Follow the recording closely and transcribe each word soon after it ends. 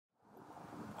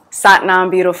Satnam,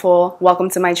 beautiful. Welcome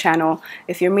to my channel.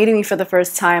 If you're meeting me for the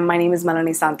first time, my name is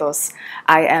Melanie Santos.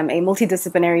 I am a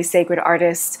multidisciplinary sacred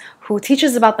artist who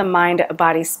teaches about the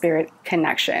mind-body-spirit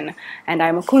connection. And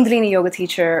I'm a Kundalini Yoga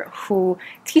teacher who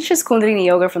teaches Kundalini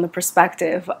Yoga from the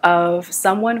perspective of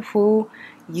someone who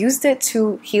used it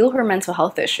to heal her mental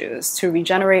health issues, to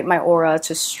regenerate my aura,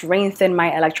 to strengthen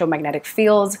my electromagnetic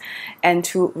fields, and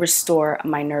to restore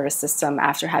my nervous system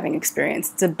after having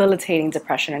experienced debilitating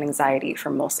depression and anxiety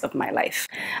for most of my life.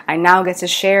 I now get to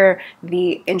share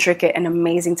the intricate and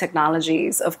amazing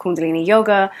technologies of Kundalini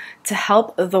Yoga to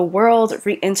help the world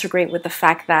reintegrate with the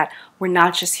fact that we're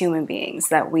not just human beings,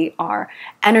 that we are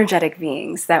energetic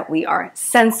beings, that we are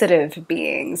sensitive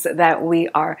beings, that we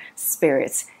are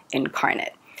spirits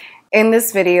incarnate. In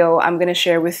this video, I'm going to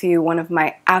share with you one of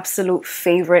my absolute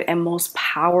favorite and most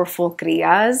powerful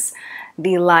kriyas,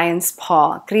 the Lion's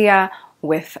Paw Kriya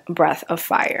with breath of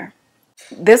fire.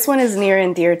 This one is near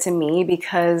and dear to me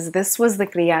because this was the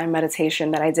kriya and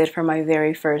meditation that I did for my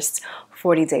very first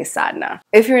 40-day sadhana.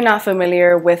 If you're not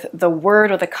familiar with the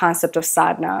word or the concept of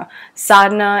sadhana,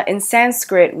 sadhana in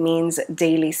Sanskrit means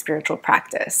daily spiritual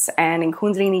practice. And in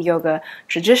Kundalini Yoga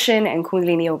tradition and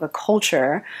Kundalini Yoga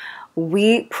culture,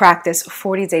 we practice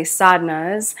 40-day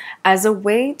sadhanas as a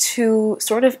way to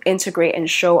sort of integrate and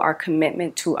show our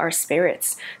commitment to our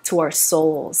spirits, to our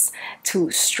souls, to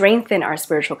strengthen our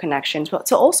spiritual connections, but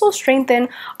to also strengthen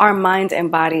our mind and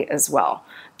body as well.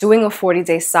 Doing a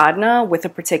 40-day sadhana with a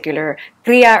particular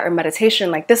kriya or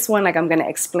meditation like this one, like I'm going to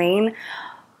explain,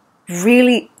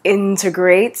 really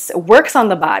integrates, works on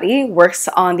the body, works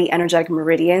on the energetic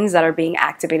meridians that are being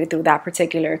activated through that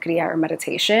particular kriya or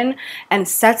meditation, and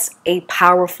sets a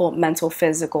powerful mental,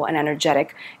 physical, and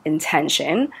energetic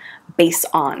intention based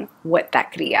on what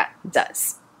that kriya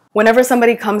does. Whenever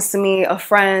somebody comes to me, a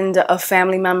friend, a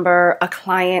family member, a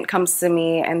client comes to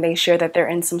me and they share that they're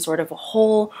in some sort of a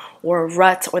hole or a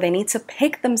rut or they need to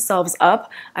pick themselves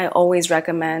up, I always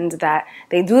recommend that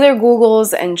they do their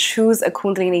Googles and choose a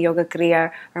Kundalini Yoga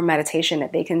Kriya or meditation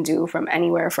that they can do from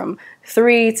anywhere from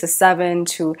 3 to 7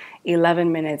 to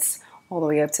 11 minutes, all the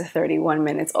way up to 31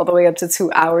 minutes, all the way up to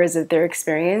 2 hours if they're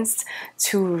experienced,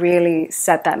 to really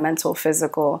set that mental,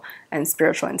 physical, and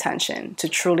spiritual intention, to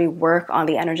truly work on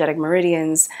the energetic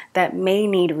meridians that may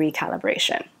need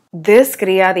recalibration. This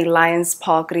kriya, the Lion's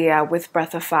Paw Kriya with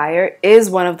breath of fire, is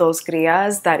one of those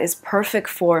kriyas that is perfect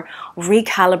for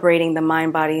recalibrating the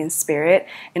mind, body, and spirit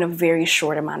in a very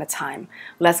short amount of time.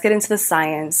 Let's get into the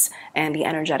science and the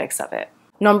energetics of it.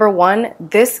 Number one,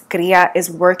 this kriya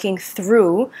is working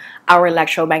through our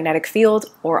electromagnetic field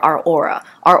or our aura.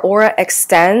 Our aura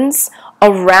extends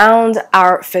around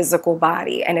our physical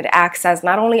body and it acts as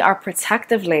not only our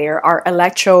protective layer, our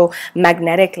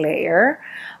electromagnetic layer,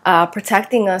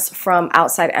 protecting us from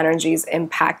outside energies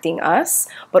impacting us,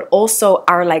 but also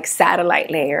our like satellite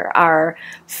layer, our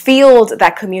field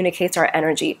that communicates our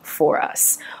energy for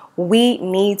us. We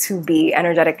need to be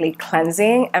energetically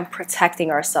cleansing and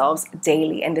protecting ourselves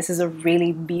daily. And this is a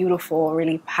really beautiful,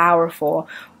 really powerful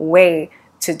way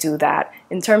to do that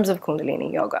in terms of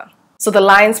Kundalini Yoga. So the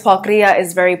Lion's Paw Kriya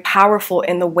is very powerful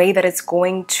in the way that it's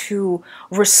going to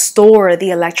restore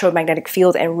the electromagnetic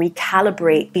field and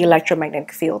recalibrate the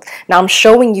electromagnetic field. Now I'm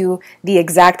showing you the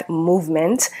exact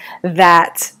movement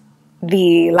that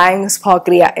the Lion's Paw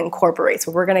Kriya incorporates.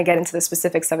 We're going to get into the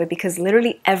specifics of it because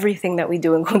literally everything that we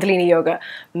do in Kundalini Yoga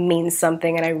means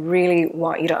something, and I really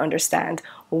want you to understand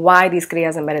why these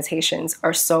kriyas and meditations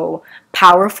are so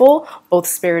powerful, both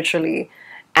spiritually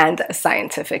and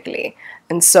scientifically.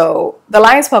 And so the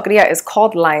Lion's Paw Kriya is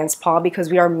called Lion's Paw because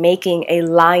we are making a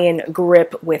lion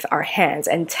grip with our hands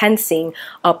and tensing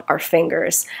up our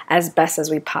fingers as best as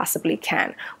we possibly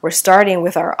can. We're starting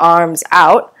with our arms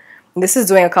out. This is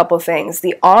doing a couple things.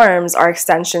 The arms are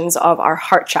extensions of our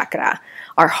heart chakra,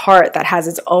 our heart that has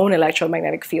its own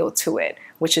electromagnetic field to it,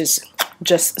 which is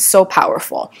just so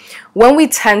powerful. When we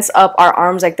tense up our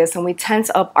arms like this and we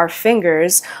tense up our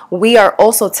fingers, we are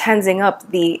also tensing up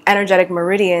the energetic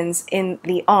meridians in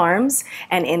the arms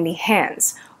and in the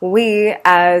hands. We,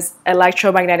 as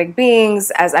electromagnetic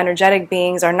beings, as energetic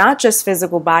beings, are not just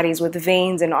physical bodies with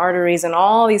veins and arteries and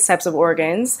all these types of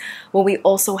organs, but we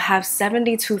also have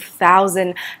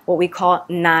 72,000 what we call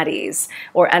nadis,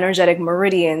 or energetic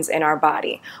meridians in our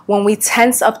body. When we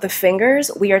tense up the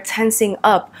fingers, we are tensing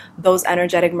up those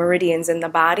energetic meridians in the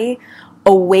body,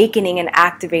 awakening and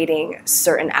activating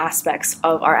certain aspects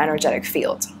of our energetic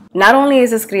field. Not only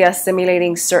is this Kriya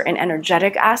stimulating certain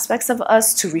energetic aspects of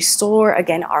us to restore,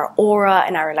 again, our aura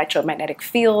and our electromagnetic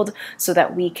field so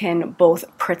that we can both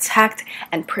protect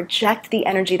and project the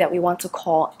energy that we want to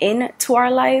call into our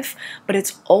life, but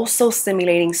it's also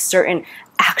stimulating certain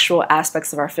actual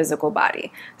aspects of our physical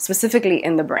body, specifically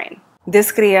in the brain.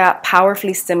 This Kriya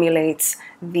powerfully stimulates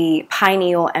the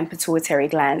pineal and pituitary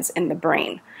glands in the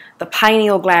brain. The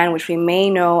pineal gland, which we may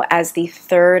know as the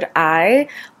third eye,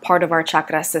 part of our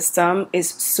chakra system, is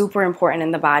super important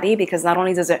in the body because not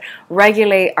only does it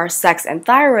regulate our sex and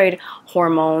thyroid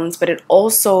hormones, but it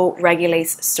also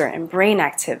regulates certain brain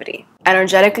activity.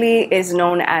 Energetically, it is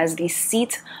known as the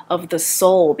seat of the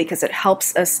soul because it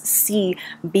helps us see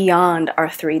beyond our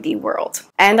 3D world.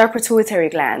 And our pituitary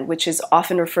gland, which is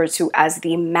often referred to as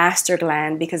the master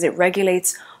gland because it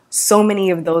regulates so many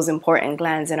of those important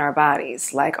glands in our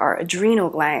bodies, like our adrenal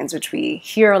glands, which we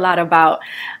hear a lot about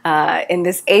in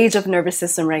this age of nervous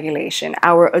system regulation,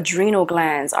 our adrenal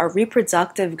glands, our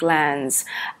reproductive glands,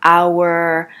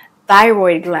 our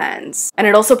thyroid glands. And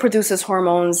it also produces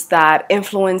hormones that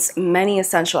influence many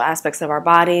essential aspects of our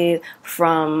body,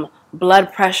 from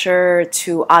blood pressure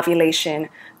to ovulation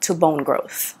to bone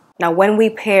growth. Now, when we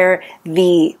pair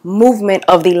the movement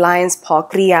of the lion's paw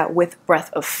Kriya with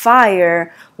breath of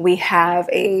fire, we have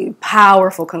a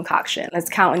powerful concoction. Let's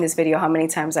count in this video how many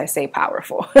times I say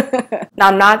powerful. Now,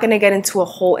 I'm not going to get into a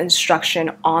whole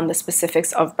instruction on the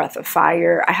specifics of breath of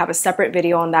fire. I have a separate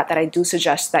video on that I do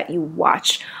suggest that you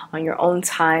watch on your own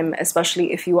time,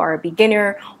 especially if you are a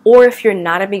beginner or if you're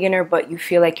not a beginner but you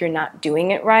feel like you're not doing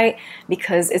it right,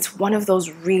 because it's one of those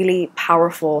really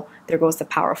powerful, there goes the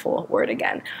powerful word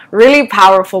again, really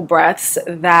powerful breaths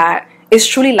that is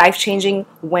truly life-changing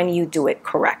when you do it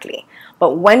correctly.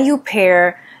 But when you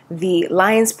pair the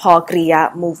lion's paw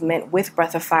Kriya movement with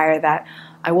breath of fire, that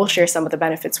I will share some of the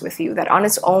benefits with you, that on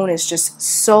its own is just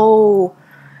so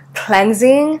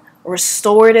cleansing,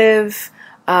 restorative,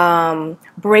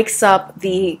 breaks up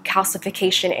the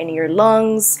calcification in your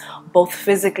lungs, both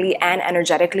physically and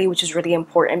energetically, which is really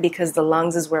important because the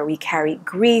lungs is where we carry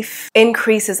grief,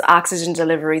 increases oxygen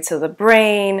delivery to the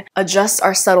brain, adjusts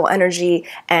our subtle energy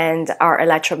and our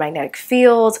electromagnetic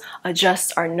field,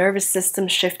 adjusts our nervous system,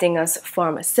 shifting us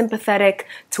from a sympathetic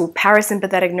to a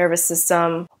parasympathetic nervous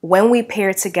system. When we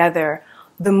pair together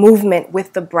the movement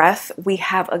with the breath, we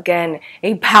have, again,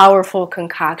 a powerful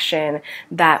concoction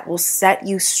that will set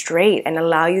you straight and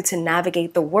allow you to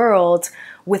navigate the world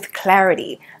with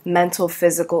clarity, mental,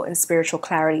 physical, and spiritual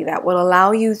clarity that will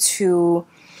allow you to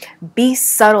be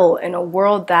subtle in a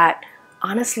world that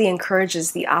honestly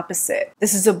encourages the opposite.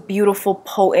 This is a beautiful,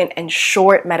 potent, and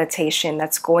short meditation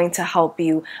that's going to help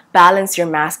you balance your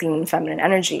masculine and feminine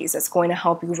energies. It's going to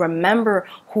help you remember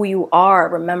who you are,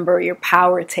 remember your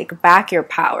power, take back your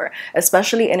power,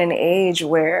 especially in an age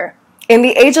where, in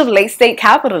the age of late-state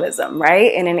capitalism,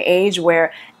 right? In an age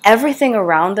where everything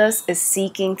around us is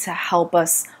seeking to help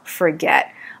us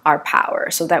forget our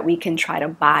power so that we can try to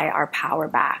buy our power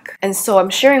back. And so I'm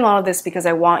sharing all of this because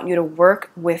I want you to work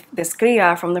with this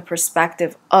Kriya from the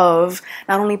perspective of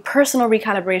not only personal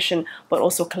recalibration, but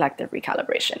also collective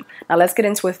recalibration. Now let's get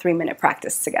into a 3-minute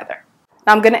practice together.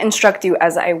 Now I'm going to instruct you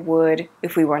as I would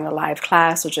if we were in a live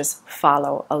class, so just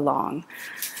follow along.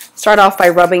 Start off by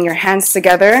rubbing your hands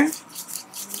together,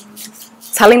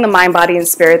 telling the mind, body, and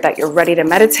spirit that you're ready to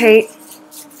meditate.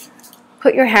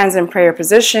 Put your hands in prayer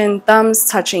position, thumbs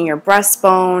touching your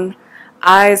breastbone,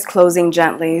 eyes closing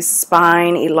gently,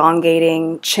 spine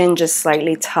elongating, chin just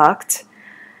slightly tucked,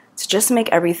 to just make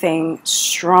everything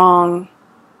strong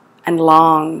and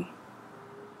long.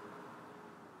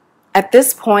 At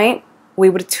this point,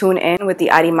 we would tune in with the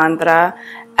Adi Mantra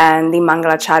and the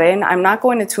Mangala Charan. I'm not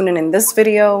going to tune in this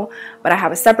video, but I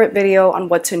have a separate video on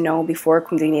what to know before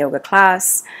Kundalini Yoga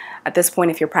class. At this point,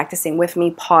 if you're practicing with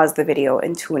me, pause the video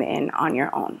and tune in on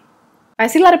your own. I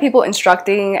see a lot of people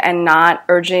instructing and not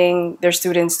urging their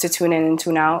students to tune in and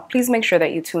tune out. Please make sure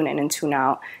that you tune in and tune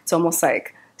out. It's almost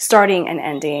like starting and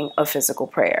ending a physical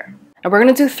prayer. And we're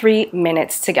going to do 3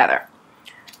 minutes together.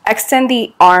 Extend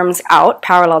the arms out,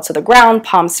 parallel to the ground,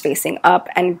 palms facing up,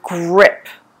 and grip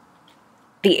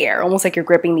the air, almost like you're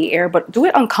gripping the air, but do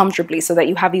it uncomfortably so that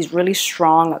you have these really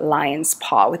strong lion's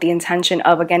paw with the intention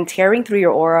of, again, tearing through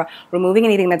your aura, removing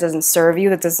anything that doesn't serve you,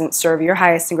 that doesn't serve your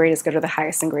highest and greatest good or the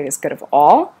highest and greatest good of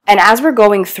all. And as we're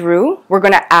going through, we're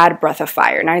going to add breath of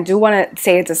fire. Now, I do want to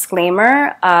say a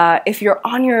disclaimer. If you're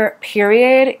on your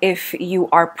period, if you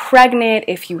are pregnant,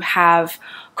 if you have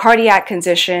cardiac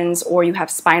conditions or you have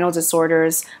spinal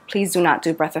disorders, please do not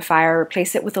do breath of fire.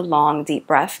 Replace it with a long, deep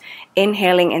breath,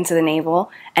 inhaling into the navel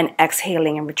and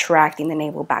exhaling and retracting the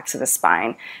navel back to the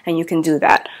spine. And you can do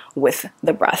that with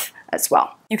the breath as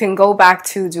well. You can go back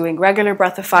to doing regular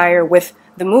breath of fire with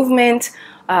the movement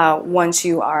once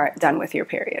you are done with your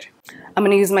period. I'm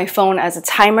going to use my phone as a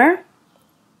timer.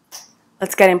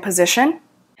 Let's get in position.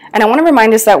 And I want to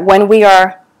remind us that when we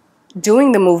are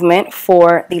doing the movement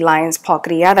for the lion's Paw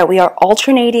Kriya, that we are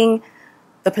alternating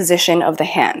the position of the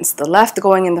hands, the left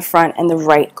going in the front and the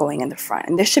right going in the front.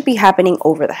 And this should be happening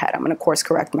over the head. I'm going to course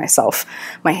correct myself.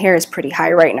 My hair is pretty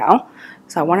high right now,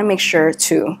 so I want to make sure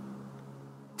to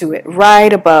do it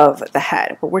right above the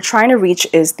head. What we're trying to reach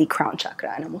is the crown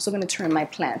chakra. And I'm also going to turn my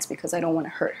plants because I don't want to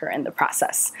hurt her in the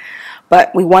process. But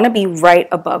we want to be right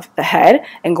above the head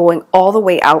and going all the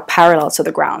way out parallel to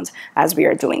the ground as we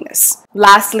are doing this.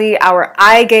 Lastly, our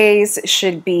eye gaze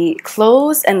should be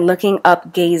closed and looking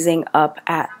up, gazing up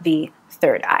at the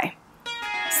third eye.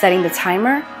 Setting the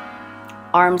timer,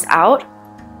 arms out,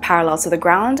 parallel to the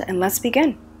ground, and let's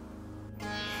begin.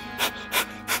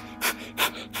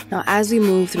 Now, as we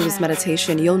move through this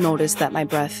meditation, you'll notice that my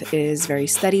breath is very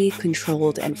steady,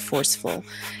 controlled, and forceful.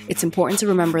 It's important to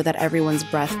remember that everyone's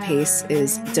breath pace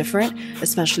is different,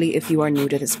 especially if you are new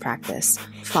to this practice.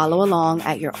 Follow along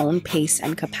at your own pace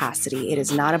and capacity. It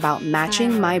is not about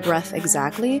matching my breath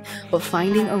exactly, but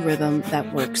finding a rhythm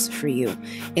that works for you.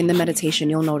 In the meditation,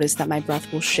 you'll notice that my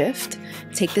breath will shift.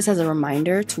 Take this as a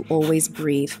reminder to always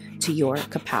breathe to your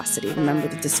capacity. Remember,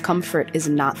 the discomfort is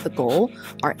not the goal.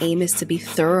 Our aim is to be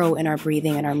thorough in our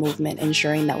breathing and our movement,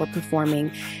 ensuring that we're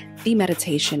performing the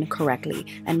meditation correctly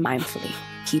and mindfully.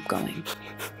 Keep going.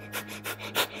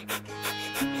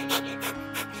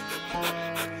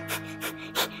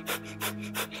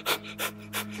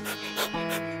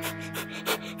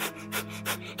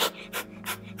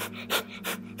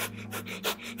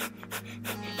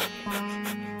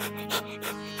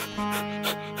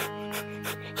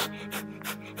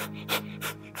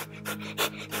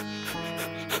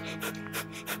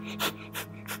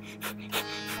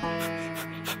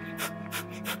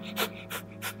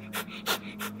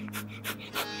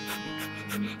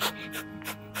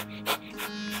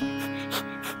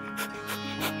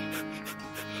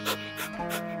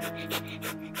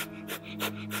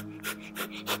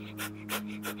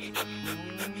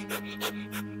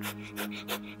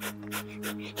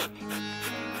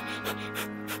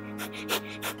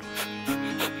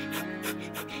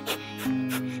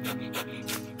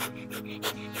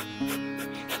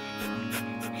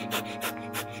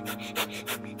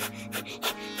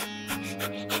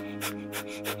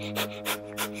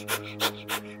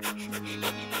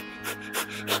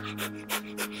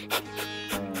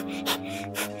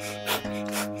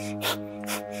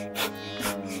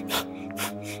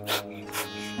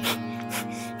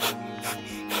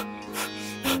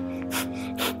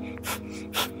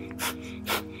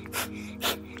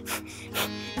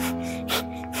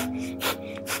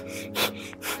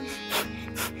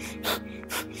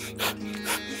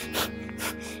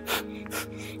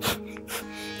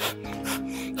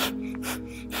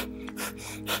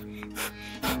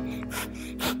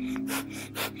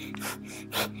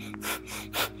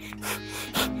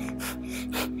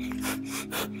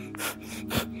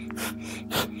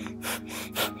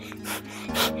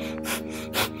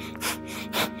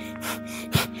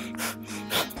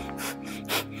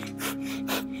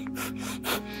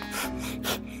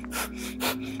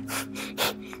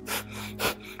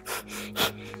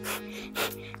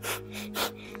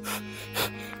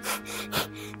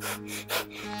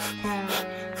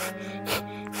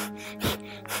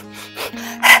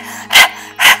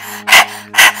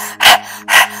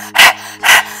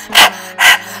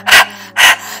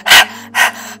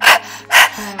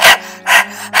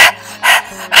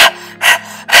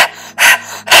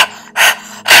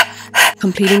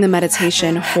 Completing the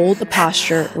meditation, hold the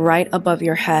posture right above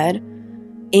your head.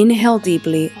 Inhale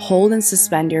deeply, hold and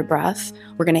suspend your breath.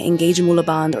 We're going to engage Mula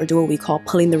Bandh or do what we call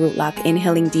pulling the root lock.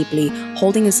 Inhaling deeply,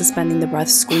 holding and suspending the breath,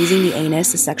 squeezing the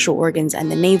anus, the sexual organs,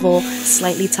 and the navel,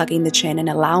 slightly tucking the chin and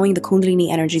allowing the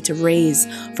Kundalini energy to raise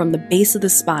from the base of the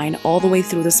spine all the way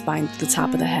through the spine to the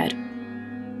top of the head.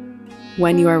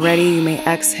 When you are ready, you may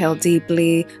exhale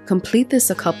deeply. Complete this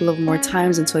a couple of more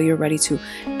times until you're ready to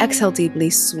exhale deeply.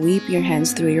 Sweep your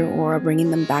hands through your aura, bringing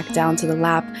them back down to the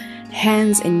lap.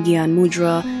 Hands in Gyan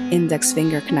Mudra, index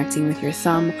finger connecting with your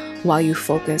thumb while you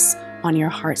focus on your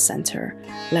heart center,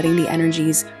 letting the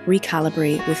energies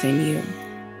recalibrate within you.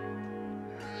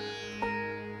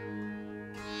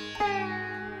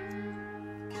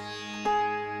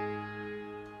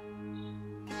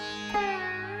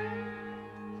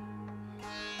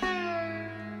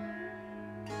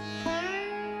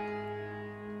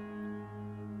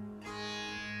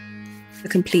 To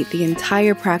complete the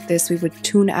entire practice, we would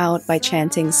tune out by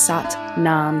chanting Sat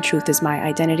Nam, truth is my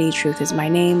identity, truth is my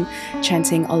name,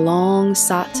 chanting a long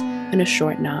Sat and a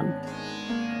short Nam.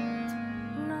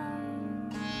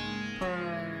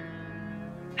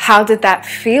 How did that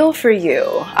feel for you?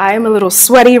 I'm a little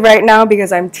sweaty right now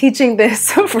because I'm teaching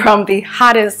this from the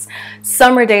hottest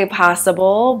summer day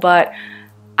possible, but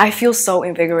I feel so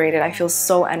invigorated. I feel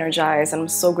so energized, and I'm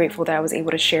so grateful that I was able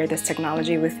to share this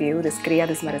technology with you, this Kriya,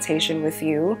 this meditation with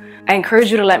you. I encourage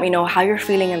you to let me know how you're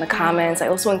feeling in the comments. I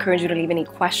also encourage you to leave any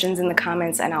questions in the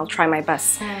comments, and I'll try my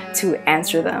best to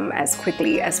answer them as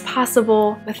quickly as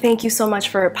possible. But thank you so much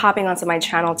for popping onto my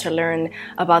channel to learn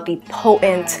about the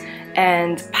potent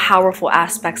and powerful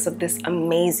aspects of this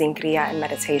amazing Kriya and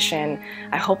meditation.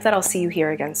 I hope that I'll see you here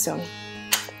again soon.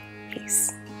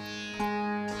 Peace.